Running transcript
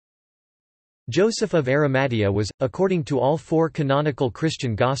Joseph of Arimathea was, according to all four canonical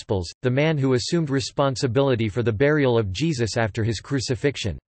Christian Gospels, the man who assumed responsibility for the burial of Jesus after his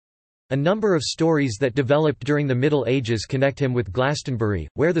crucifixion. A number of stories that developed during the Middle Ages connect him with Glastonbury,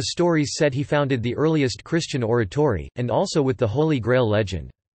 where the stories said he founded the earliest Christian oratory, and also with the Holy Grail legend.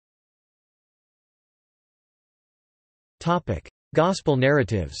 Gospel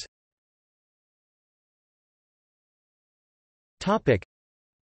narratives.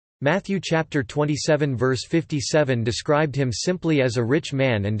 Matthew chapter 27 verse 57 described him simply as a rich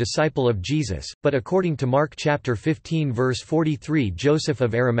man and disciple of Jesus, but according to Mark chapter 15 verse 43, Joseph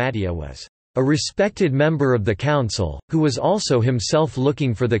of Arimathea was a respected member of the council, who was also himself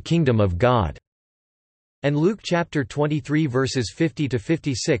looking for the kingdom of God. And Luke chapter 23 verses 50 to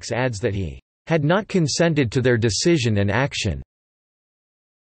 56 adds that he had not consented to their decision and action.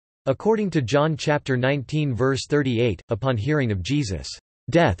 According to John chapter 19 verse 38, upon hearing of Jesus'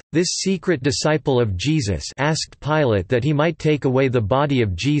 death, this secret disciple of Jesus asked Pilate that he might take away the body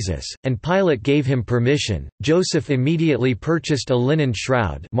of Jesus, and Pilate gave him permission. Joseph immediately purchased a linen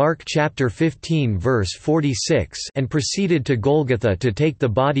shroud, Mark chapter 15 verse 46, and proceeded to Golgotha to take the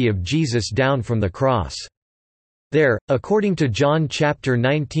body of Jesus down from the cross. There, according to John chapter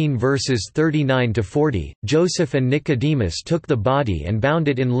 19 verses 39 to 40, Joseph and Nicodemus took the body and bound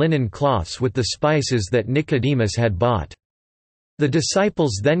it in linen cloths with the spices that Nicodemus had bought. The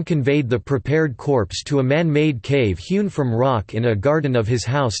disciples then conveyed the prepared corpse to a man-made cave hewn from rock in a garden of his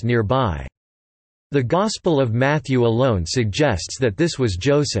house nearby. The Gospel of Matthew alone suggests that this was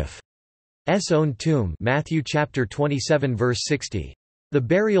Joseph's own tomb, Matthew chapter 27 verse 60. The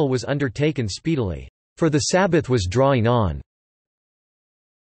burial was undertaken speedily, for the Sabbath was drawing on.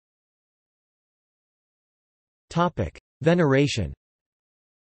 Topic: Veneration.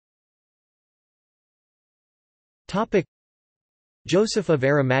 Topic: Joseph of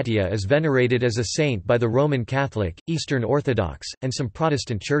Arimathea is venerated as a saint by the Roman Catholic, Eastern Orthodox, and some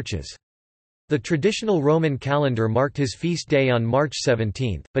Protestant churches. The traditional Roman calendar marked his feast day on March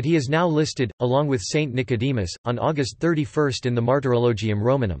 17, but he is now listed, along with Saint Nicodemus, on August 31 in the Martyrologium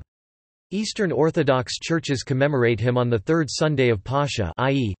Romanum. Eastern Orthodox churches commemorate him on the third Sunday of Pascha,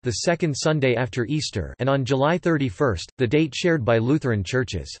 i.e., the second Sunday after Easter, and on July 31, the date shared by Lutheran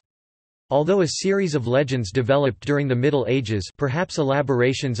churches. Although a series of legends developed during the Middle Ages, perhaps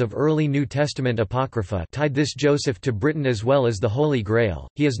elaborations of early New Testament apocrypha, tied this Joseph to Britain as well as the Holy Grail,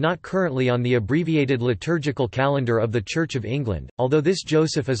 he is not currently on the abbreviated liturgical calendar of the Church of England, although this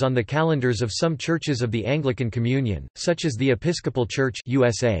Joseph is on the calendars of some churches of the Anglican Communion, such as the Episcopal Church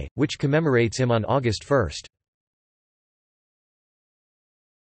USA, which commemorates him on August 1.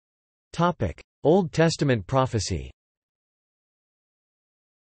 Old Testament prophecy.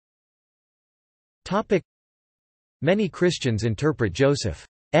 Many Christians interpret Joseph's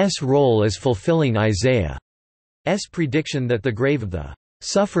role as fulfilling Isaiah's prediction that the grave of the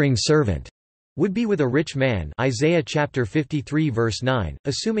suffering servant would be with a rich man, Isaiah chapter 53 verse 9,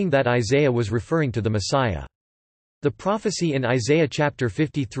 assuming that Isaiah was referring to the Messiah. The prophecy in Isaiah chapter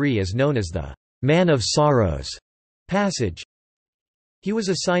 53 is known as the man of sorrows passage. He was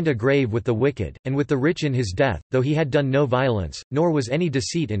assigned a grave with the wicked, and with the rich in his death, though he had done no violence, nor was any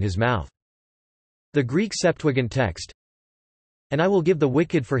deceit in his mouth. The Greek Septuagint text, "And I will give the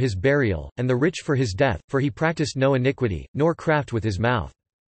wicked for his burial, and the rich for his death, for he practiced no iniquity, nor craft with his mouth."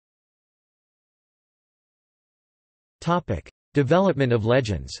 Development of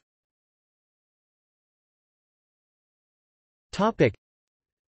legends.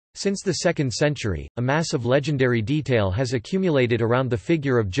 Since the 2nd century, a mass of legendary detail has accumulated around the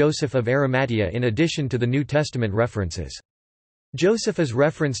figure of Joseph of Arimathea in addition to the New Testament references. Joseph is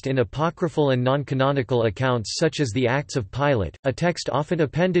referenced in apocryphal and non-canonical accounts such as the Acts of Pilate, a text often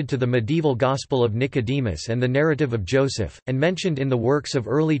appended to the medieval Gospel of Nicodemus and the narrative of Joseph, and mentioned in the works of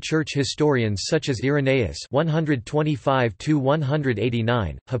early church historians such as Irenaeus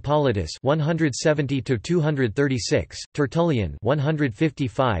 (125–189), Hippolytus (170–236), Tertullian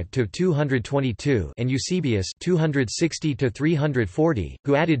 (155–222), and Eusebius (260–340),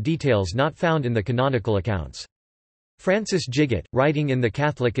 who added details not found in the canonical accounts. Francis Gigot, writing in the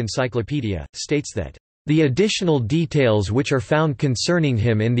Catholic Encyclopedia, states that, "The additional details which are found concerning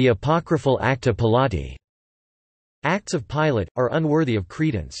him in the apocryphal Acta Pilati Acts of Pilate, are unworthy of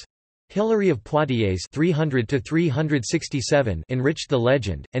credence." Hilary of Poitiers 300–367 enriched the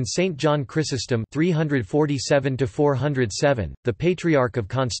legend, and Saint John Chrysostom 347–407, the Patriarch of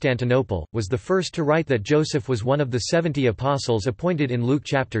Constantinople, was the first to write that Joseph was one of the 70 apostles appointed in Luke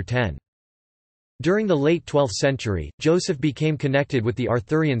chapter 10. During the late 12th century, Joseph became connected with the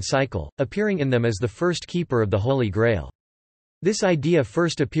Arthurian cycle, appearing in them as the first keeper of the Holy Grail. This idea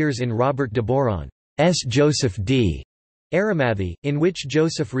first appears in Robert de Boron's Joseph d. Arimathea, in which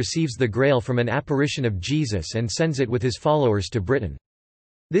Joseph receives the Grail from an apparition of Jesus and sends it with his followers to Britain.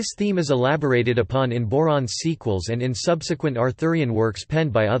 This theme is elaborated upon in Boron's sequels and in subsequent Arthurian works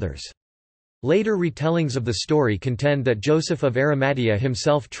penned by others. Later retellings of the story contend that Joseph of Arimathea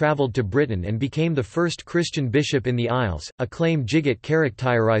himself travelled to Britain and became the first Christian bishop in the Isles, a claim Gigot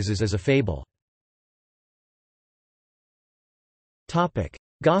characterizes as a fable.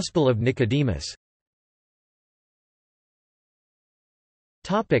 Gospel of Nicodemus.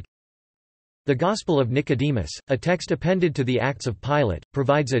 The Gospel of Nicodemus, a text appended to the Acts of Pilate,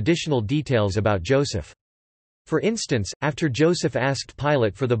 provides additional details about Joseph. For instance, after Joseph asked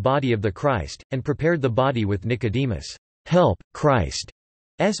Pilate for the body of the Christ, and prepared the body with Nicodemus' help,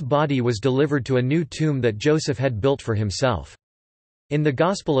 Christ's body was delivered to a new tomb that Joseph had built for himself. In the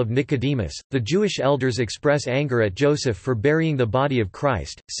Gospel of Nicodemus, the Jewish elders express anger at Joseph for burying the body of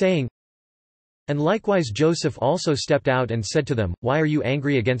Christ, saying, "And likewise Joseph also stepped out and said to them, Why are you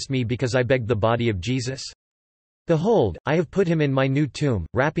angry against me because I begged the body of Jesus? Behold, I have put him in my new tomb,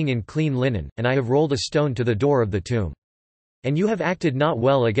 wrapping in clean linen, and I have rolled a stone to the door of the tomb. And you have acted not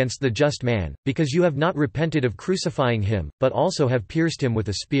well against the just man, because you have not repented of crucifying him, but also have pierced him with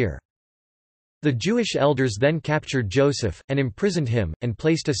a spear." The Jewish elders then captured Joseph, and imprisoned him, and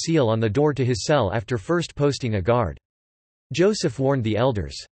placed a seal on the door to his cell after first posting a guard. Joseph warned the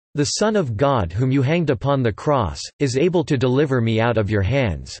elders, "The Son of God whom you hanged upon the cross, is able to deliver me out of your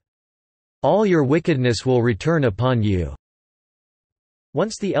hands. All your wickedness will return upon you."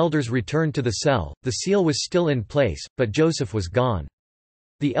 Once the elders returned to the cell, the seal was still in place, but Joseph was gone.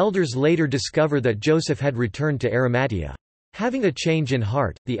 The elders later discover that Joseph had returned to Arimathea. Having a change in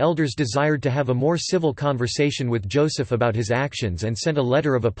heart, the elders desired to have a more civil conversation with Joseph about his actions and sent a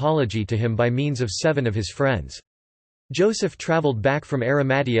letter of apology to him by means of 7 of his friends. Joseph traveled back from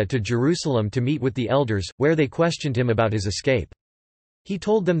Arimathea to Jerusalem to meet with the elders, where they questioned him about his escape. He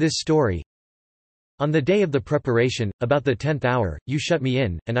told them this story. "On the day of the preparation, about the 10th hour, you shut me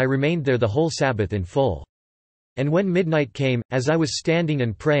in, and I remained there the whole Sabbath in full. And when midnight came, as I was standing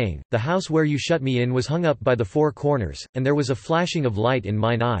and praying, the house where you shut me in was hung up by the 4 corners, and there was a flashing of light in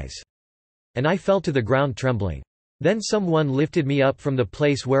mine eyes. And I fell to the ground trembling. Then some one lifted me up from the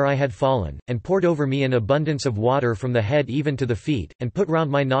place where I had fallen, and poured over me an abundance of water from the head even to the feet, and put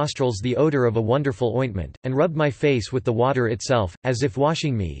round my nostrils the odor of a wonderful ointment, and rubbed my face with the water itself, as if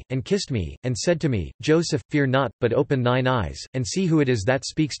washing me, and kissed me, and said to me, Joseph, fear not, but open thine eyes, and see who it is that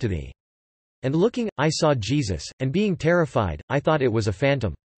speaks to thee. And looking, I saw Jesus, and being terrified, I thought it was a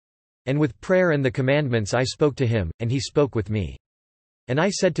phantom. And with prayer and the commandments I spoke to him, and he spoke with me. And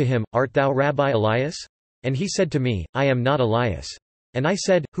I said to him, Art thou Rabbi Elias? And he said to me, I am not Elias. And I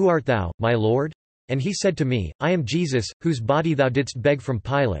said, Who art thou, my Lord? And he said to me, I am Jesus, whose body thou didst beg from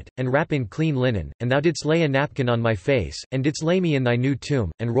Pilate, and wrap in clean linen, and thou didst lay a napkin on my face, and didst lay me in thy new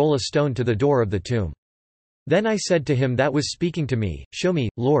tomb, and roll a stone to the door of the tomb. Then I said to him that was speaking to me, Show me,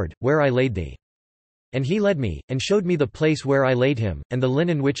 Lord, where I laid thee. And he led me, and showed me the place where I laid him, and the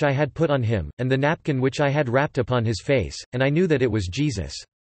linen which I had put on him, and the napkin which I had wrapped upon his face, and I knew that it was Jesus.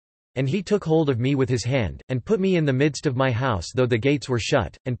 And he took hold of me with his hand, and put me in the midst of my house though the gates were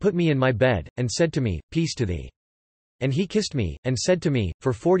shut, and put me in my bed, and said to me, Peace to thee. And he kissed me, and said to me,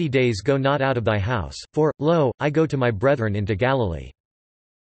 For 40 days go not out of thy house, for, lo, I go to my brethren into Galilee.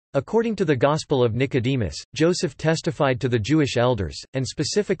 According to the Gospel of Nicodemus, Joseph testified to the Jewish elders, and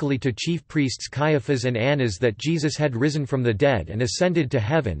specifically to chief priests Caiaphas and Annas that Jesus had risen from the dead and ascended to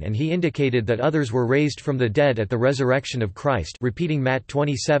heaven, and he indicated that others were raised from the dead at the resurrection of Christ, repeating Matt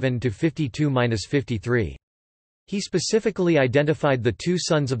 27-52-53. He specifically identified the 2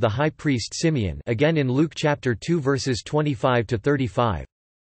 sons of the high priest Simeon, again in Luke chapter 2 verses 25-35.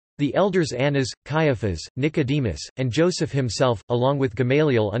 The elders Annas, Caiaphas, Nicodemus, and Joseph himself, along with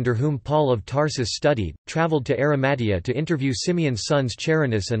Gamaliel under whom Paul of Tarsus studied, traveled to Arimathea to interview Simeon's sons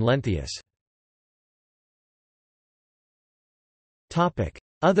Charinus and Lenthius.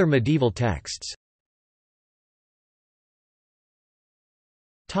 Other medieval texts.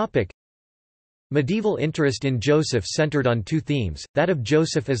 Medieval interest in Joseph centered on 2 themes, that of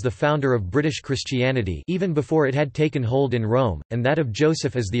Joseph as the founder of British Christianity even before it had taken hold in Rome, and that of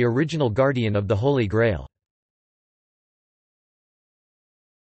Joseph as the original guardian of the Holy Grail.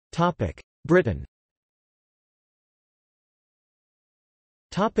 Britain.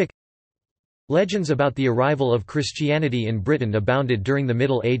 Legends about the arrival of Christianity in Britain abounded during the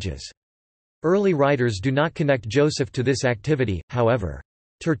Middle Ages. Early writers do not connect Joseph to this activity, however.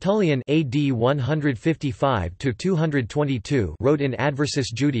 Tertullian AD 155–222 wrote in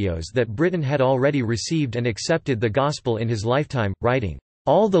Adversus Judaeos that Britain had already received and accepted the Gospel in his lifetime, writing,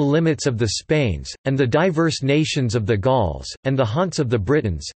 "All the limits of the Spains, and the diverse nations of the Gauls, and the haunts of the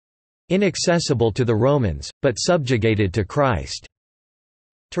Britons, inaccessible to the Romans, but subjugated to Christ."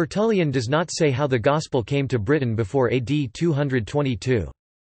 Tertullian does not say how the Gospel came to Britain before AD 222.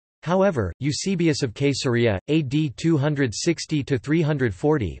 However, Eusebius of Caesarea, AD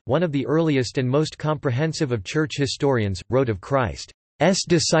 260–340, one of the earliest and most comprehensive of church historians, wrote of Christ's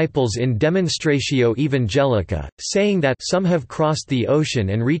disciples in Demonstratio Evangelica, saying that some have crossed the ocean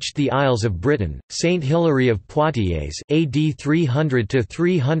and reached the Isles of Britain. Saint Hilary of Poitiers (AD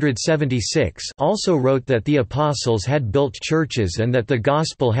 300–376) also wrote that the apostles had built churches and that the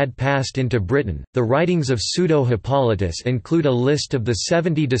gospel had passed into Britain. The writings of Pseudo-Hippolytus include a list of the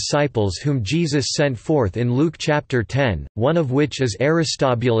 70 disciples whom Jesus sent forth in Luke chapter 10, one of which is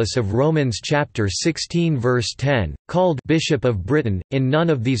Aristobulus of Romans chapter 16 verse 10, called Bishop of Britain. In none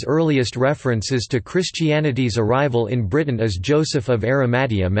of these earliest references to Christianity's arrival in Britain is Joseph of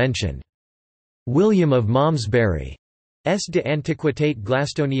Arimathea mentioned. William of Malmesbury's De Antiquitate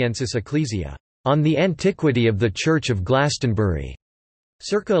Glastoniensis Ecclesia, on the antiquity of the Church of Glastonbury,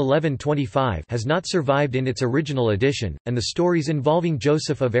 circa 1125, has not survived in its original edition, and the stories involving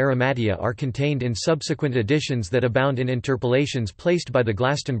Joseph of Arimathea are contained in subsequent editions that abound in interpolations placed by the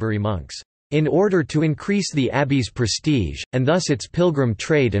Glastonbury monks, in order to increase the abbey's prestige, and thus its pilgrim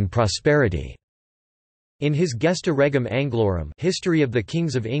trade and prosperity. In his Gesta Regum Anglorum, History of the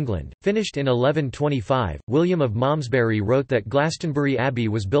Kings of England, finished in 1125, William of Malmesbury wrote that Glastonbury Abbey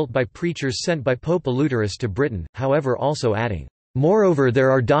was built by preachers sent by Pope Eleuterus to Britain, however also adding, "Moreover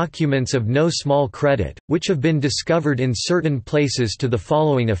there are documents of no small credit, which have been discovered in certain places to the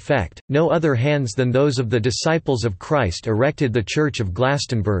following effect, no other hands than those of the disciples of Christ erected the Church of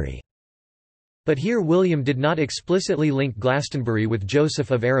Glastonbury." But here William did not explicitly link Glastonbury with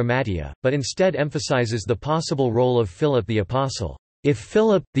Joseph of Arimathea, but instead emphasizes the possible role of Philip the Apostle. If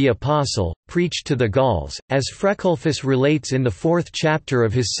Philip, the Apostle, preached to the Gauls, as Freculfus relates in the 4th chapter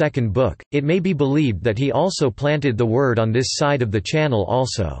of his 2nd book, it may be believed that he also planted the word on this side of the Channel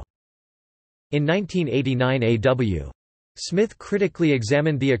also. In 1989 A.W. Smith critically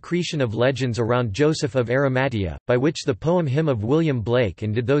examined the accretion of legends around Joseph of Arimathea, by which the poem Hymn of William Blake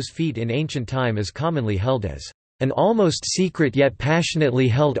and did those feet in ancient time is commonly held as an almost secret yet passionately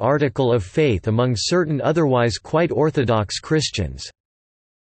held article of faith among certain otherwise quite orthodox Christians."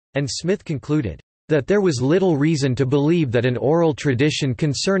 And Smith concluded, "that there was little reason to believe that an oral tradition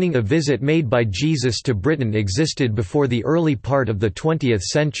concerning a visit made by Jesus to Britain existed before the early part of the 20th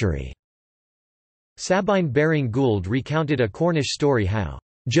century." Sabine Baring-Gould recounted a Cornish story how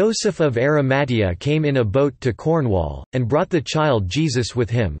Joseph of Arimathea came in a boat to Cornwall, and brought the child Jesus with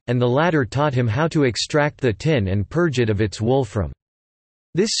him, and the latter taught him how to extract the tin and purge it of its wolfram.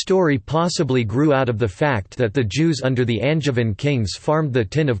 This story possibly grew out of the fact that the Jews under the Angevin kings farmed the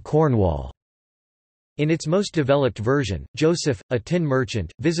tin of Cornwall. In its most developed version, Joseph, a tin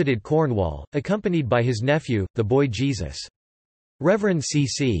merchant, visited Cornwall, accompanied by his nephew, the boy Jesus. Reverend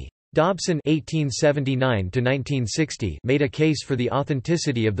C.C. Dobson (1879–1960) made a case for the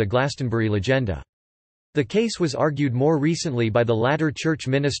authenticity of the Glastonbury legenda. The case was argued more recently by the latter church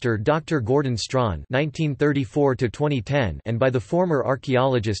minister Dr. Gordon Strachan (1934–2010) and by the former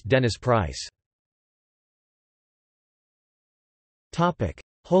archaeologist Dennis Price. Topic: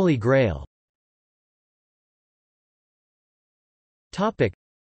 Holy Grail. Topic: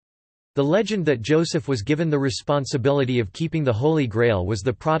 The legend that Joseph was given the responsibility of keeping the Holy Grail was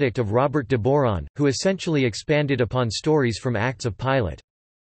the product of Robert de Boron, who essentially expanded upon stories from Acts of Pilate.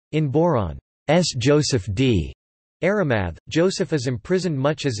 In Boron's Joseph d. Arimathea, Joseph is imprisoned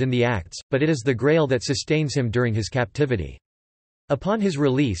much as in the Acts, but it is the Grail that sustains him during his captivity. Upon his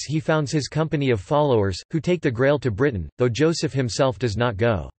release he founds his company of followers, who take the Grail to Britain, though Joseph himself does not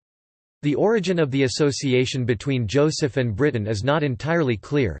go. The origin of the association between Joseph and Britain is not entirely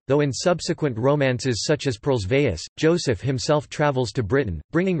clear, though in subsequent romances such as Prolesveus, Joseph himself travels to Britain,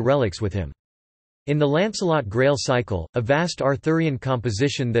 bringing relics with him. In the Lancelot Grail cycle, a vast Arthurian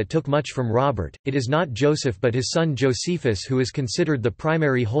composition that took much from Robert, it is not Joseph but his son Josephus who is considered the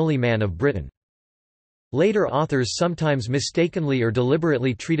primary holy man of Britain. Later authors sometimes mistakenly or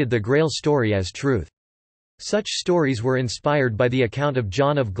deliberately treated the Grail story as truth. Such stories were inspired by the account of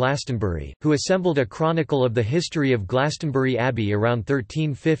John of Glastonbury, who assembled a chronicle of the history of Glastonbury Abbey around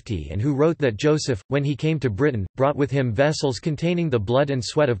 1350 and who wrote that Joseph, when he came to Britain, brought with him vessels containing the blood and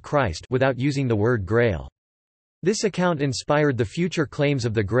sweat of Christ without using the word Grail. This account inspired the future claims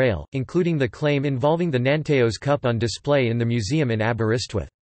of the Grail, including the claim involving the Nanteos cup on display in the museum in Aberystwyth.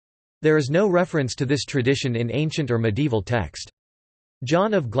 There is no reference to this tradition in ancient or medieval text.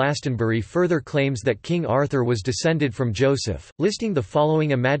 John of Glastonbury further claims that King Arthur was descended from Joseph, listing the following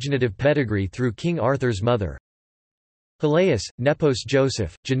imaginative pedigree through King Arthur's mother: Heleus, Nepos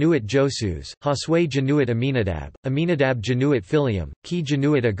Joseph, Genuit Josus, Hosue Genuit Aminadab, Aminadab Genuit Filium, Ki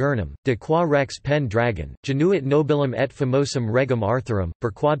Genuit Agernum, de qua rex pen dragon, Genuit nobilum et famosum regum Arthurum,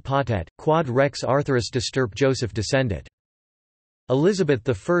 per quad potet, quad rex Arthurus disturp Joseph descendit. Elizabeth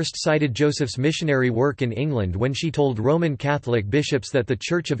I cited Joseph's missionary work in England when she told Roman Catholic bishops that the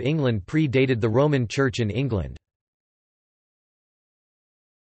Church of England pre-dated the Roman Church in England.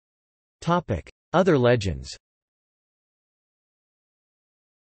 Other legends.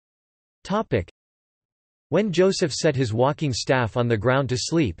 When Joseph set his walking staff on the ground to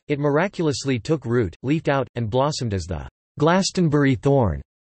sleep, it miraculously took root, leafed out, and blossomed as the Glastonbury thorn.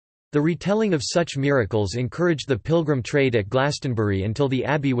 The retelling of such miracles encouraged the pilgrim trade at Glastonbury until the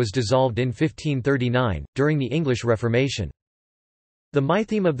abbey was dissolved in 1539, during the English Reformation. The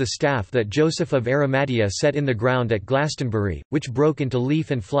mytheme of the staff that Joseph of Arimathea set in the ground at Glastonbury, which broke into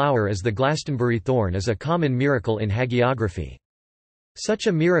leaf and flower as the Glastonbury thorn, is a common miracle in hagiography. Such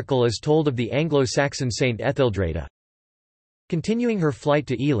a miracle is told of the Anglo-Saxon saint Etheldreda. Continuing her flight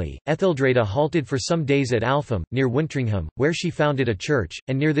to Ely, Etheldreda halted for some days at Alpham, near Wintringham, where she founded a church,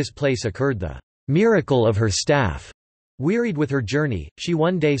 and near this place occurred the miracle of her staff. Wearied with her journey, she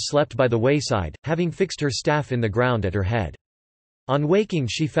one day slept by the wayside, having fixed her staff in the ground at her head. On waking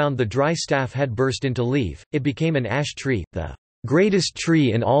she found the dry staff had burst into leaf, it became an ash tree, the greatest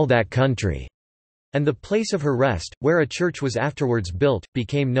tree in all that country. And the place of her rest, where a church was afterwards built,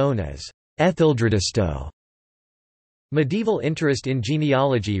 became known as Etheldredastow. Medieval interest in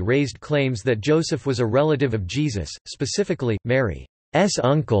genealogy raised claims that Joseph was a relative of Jesus, specifically, Mary's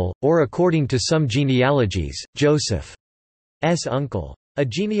uncle, or according to some genealogies, Joseph's uncle. A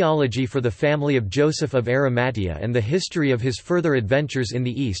genealogy for the family of Joseph of Arimathea and the history of his further adventures in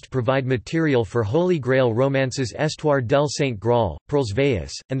the East provide material for Holy Grail romances Histoire del Saint Graal, Perles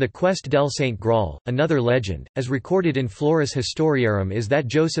Veus, and the Quest del Saint Graal. Another legend, as recorded in Florus Historiarum, is that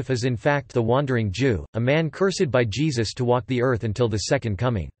Joseph is in fact the Wandering Jew, a man cursed by Jesus to walk the earth until the Second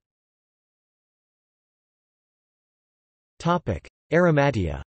Coming.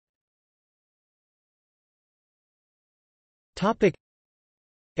 Arimathea.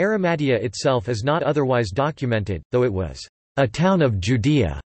 Arimathea itself is not otherwise documented, though it was a town of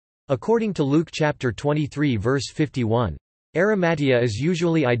Judea, according to Luke chapter 23 verse 51. Arimathea is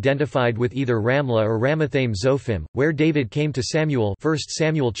usually identified with either Ramla or Ramathaim Zophim, where David came to Samuel, 1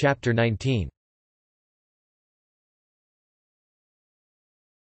 Samuel chapter 19.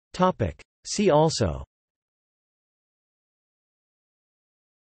 Topic. See also.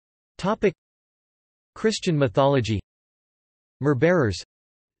 Topic. Christian mythology. Myrbearers.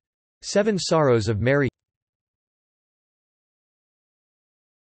 Seven Sorrows of Mary.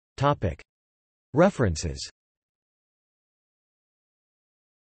 Topic. References.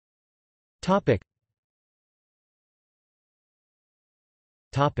 Topic.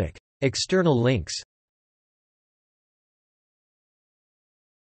 Topic. External links.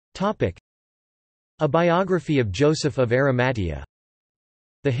 Topic. A biography of Joseph of Arimathea.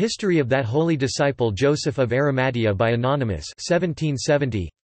 The History of that Holy Disciple Joseph of Arimathea by Anonymous, 1770.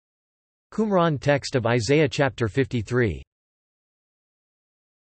 Qumran text of Isaiah chapter 53.